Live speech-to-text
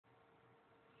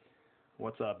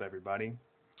What's up, everybody?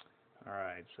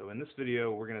 Alright, so in this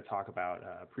video we're going to talk about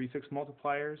prefix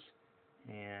multipliers,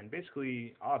 and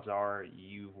basically odds are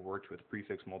you've worked with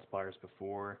prefix multipliers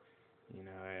before. You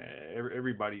know,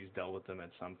 everybody's dealt with them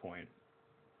at some point.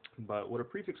 But what a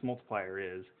prefix multiplier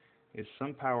is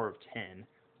some power of 10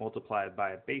 multiplied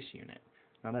by a base unit.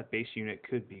 Now that base unit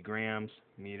could be grams,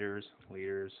 meters,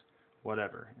 liters,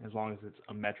 whatever, as long as it's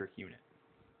a metric unit.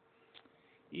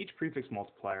 Each prefix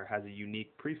multiplier has a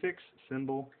unique prefix,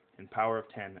 symbol, and power of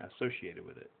 10 associated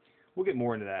with it. We'll get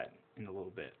more into that in a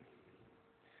little bit.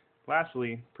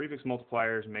 Lastly, prefix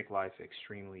multipliers make life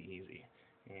extremely easy,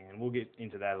 and we'll get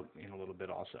into that in a little bit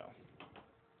also.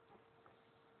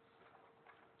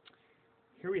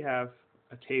 Here we have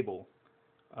a table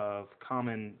of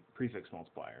common prefix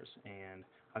multipliers, and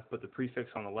I've put the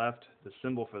prefix on the left, the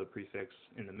symbol for the prefix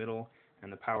in the middle,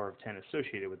 and the power of 10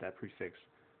 associated with that prefix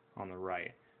on the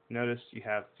right. Notice you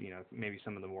have, maybe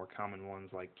some of the more common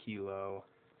ones like kilo,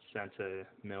 centa,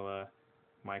 milli,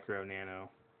 micro, nano.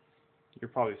 You're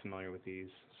probably familiar with these.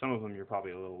 Some of them you're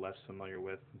probably a little less familiar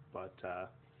with, but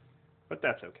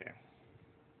that's okay.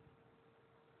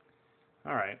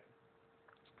 Alright,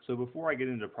 so before I get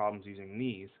into problems using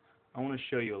these, I want to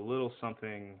show you a little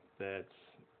something that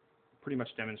pretty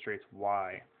much demonstrates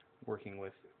why working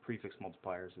with prefix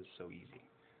multipliers is so easy.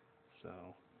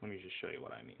 So let me just show you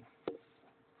what I mean.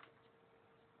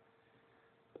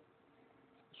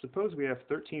 Suppose we have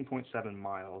 13.7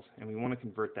 miles and we want to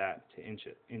convert that to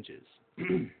inches.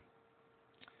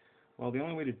 Well, the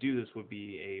only way to do this would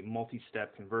be a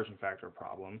multi-step conversion factor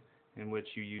problem in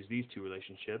which you use these two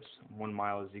relationships. 1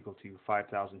 mile is equal to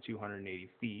 5,280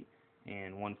 feet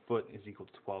and 1 foot is equal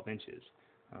to 12 inches.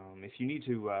 If you need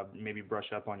to maybe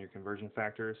brush up on your conversion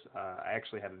factors, I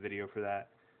actually have a video for that.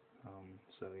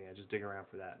 So yeah, just dig around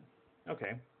for that.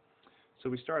 Okay,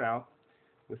 so we start out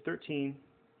with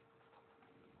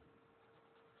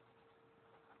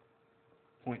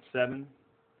 13.7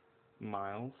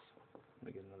 miles. Let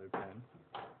me get another pen.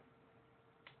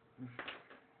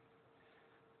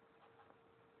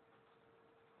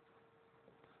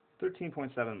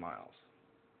 13.7 miles.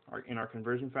 In our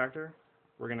conversion factor,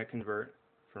 we're going to convert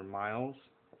from miles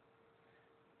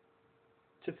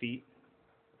to feet,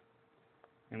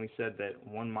 and we said that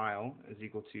 1 mile is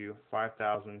equal to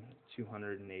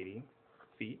 5,280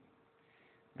 feet,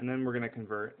 and then we're going to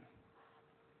convert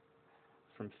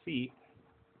from feet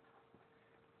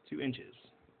to inches,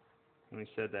 and we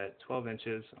said that 12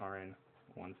 inches are in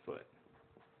 1 foot.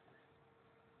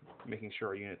 Making sure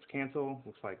our units cancel,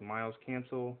 looks like miles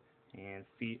cancel, and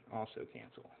feet also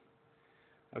cancel.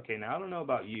 Okay, now I don't know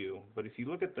about you, but if you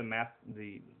look at the math,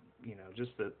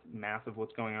 just the math of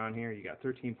what's going on here, you got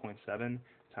 13.7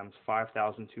 times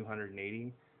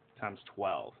 5,280 times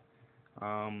 12.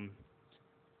 I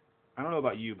don't know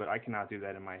about you, but I cannot do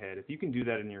that in my head. If you can do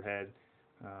that in your head,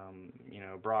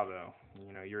 bravo.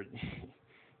 You're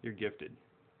you're gifted.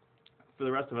 For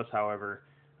the rest of us, however,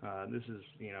 this is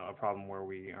a problem where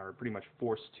we are pretty much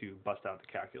forced to bust out the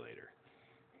calculator.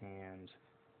 And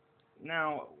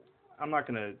now I'm not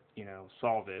going to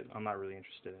solve it. I'm not really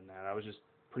interested in that. I was just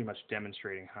pretty much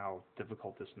demonstrating how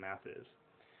difficult this math is.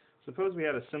 Suppose we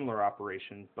had a similar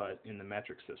operation but in the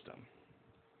metric system.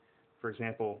 For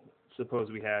example,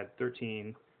 suppose we had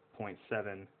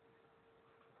 13.7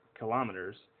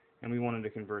 kilometers and we wanted to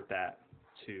convert that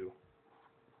to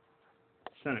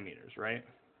centimeters, right?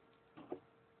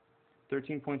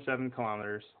 13.7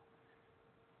 kilometers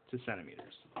to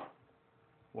centimeters.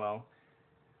 Well,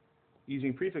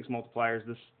 using prefix multipliers,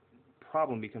 this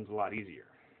problem becomes a lot easier.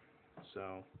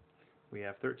 So we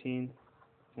have 13.7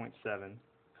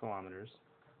 kilometers,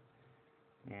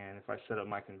 and if I set up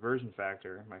my conversion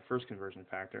factor, my first conversion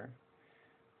factor,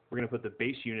 we're going to put the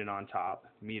base unit on top,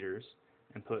 meters,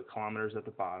 and put kilometers at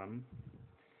the bottom.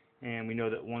 And we know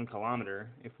that 1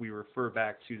 kilometer, if we refer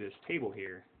back to this table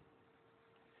here,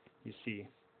 you see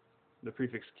the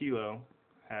prefix kilo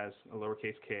has a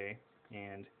lowercase k,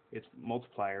 and its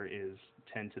multiplier is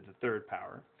 10 to the third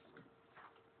power.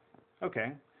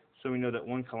 Okay, so we know that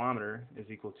 1 kilometer is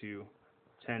equal to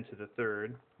 10 to the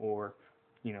third, or,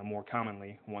 more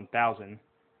commonly, 1,000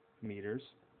 meters.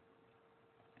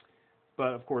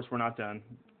 But, of course, we're not done.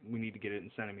 We need to get it in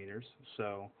centimeters.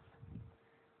 So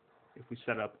if we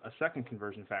set up a second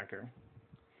conversion factor,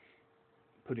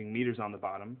 putting meters on the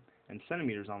bottom and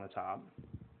centimeters on the top,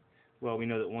 well, we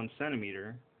know that 1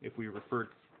 centimeter, if we refer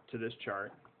to this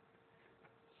chart,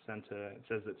 it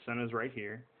says that centa is right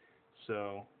here,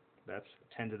 so that's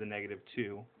 10 to the negative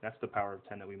 2. That's the power of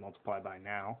 10 that we multiply by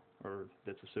now, or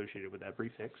that's associated with that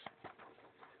prefix.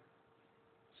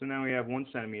 So now we have 1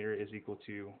 centimeter is equal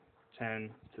to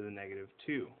 10 to the negative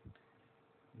 2.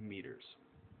 meters.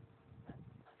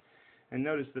 And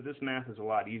notice that this math is a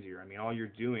lot easier. I mean, all you're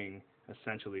doing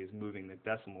essentially is moving the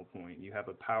decimal point. You have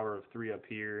a power of 3 up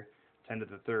here, 10 to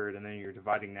the third, and then you're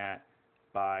dividing that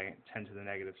by 10 to the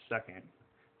negative second.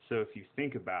 So if you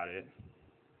think about it,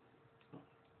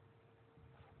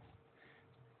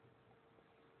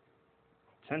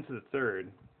 10 to the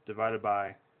third divided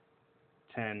by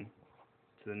 10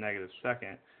 to the negative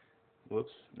second,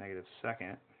 negative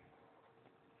second.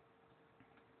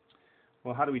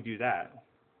 Well, how do we do that?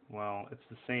 Well, it's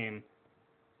the same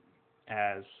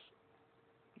as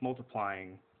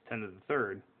multiplying 10 to the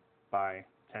third by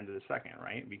 10 to the second,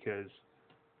 right? Because,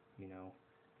 you know,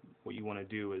 what you want to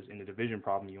do is, in the division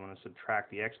problem, you want to subtract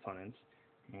the exponents,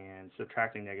 and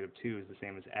subtracting negative 2 is the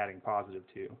same as adding positive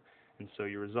 2. And so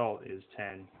your result is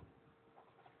 10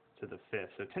 to the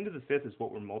fifth. So 10 to the fifth is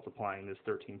what we're multiplying this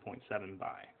 13.7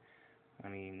 by. I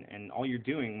mean, and all you're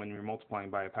doing when you're multiplying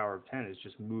by a power of 10 is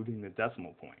just moving the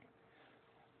decimal point.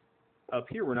 Up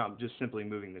here, we're not just simply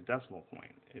moving the decimal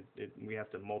point. We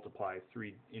have to multiply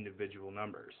 3 individual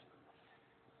numbers.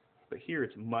 But here,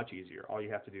 it's much easier. All you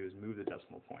have to do is move the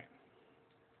decimal point.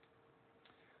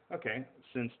 Okay,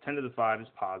 since 10 to the 5 is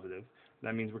positive,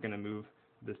 that means we're going to move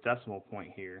this decimal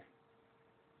point here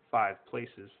 5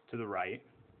 places to the right.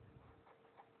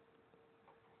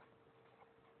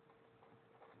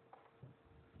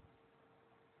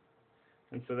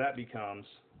 And so that becomes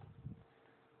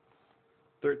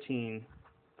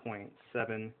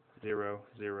 13.7000.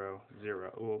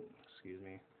 Oh, excuse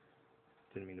me.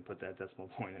 Didn't mean to put that decimal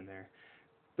point in there.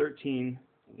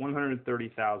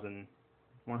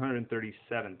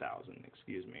 137,000,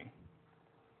 excuse me.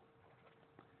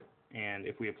 And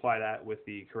if we apply that with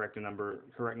the correct number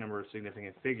of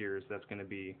significant figures, that's going to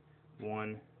be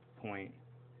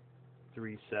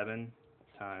 1.37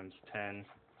 times 10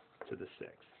 to the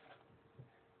 6th.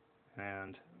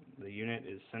 And the unit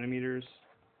is centimeters,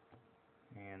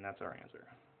 and that's our answer.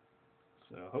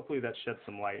 So hopefully that sheds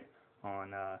some light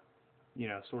on, you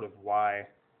know, sort of why,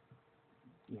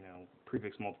 you know,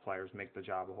 prefix multipliers make the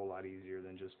job a whole lot easier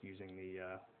than just using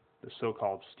the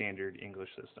so-called standard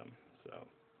English system. So,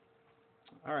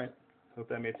 all right, hope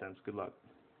that made sense. Good luck.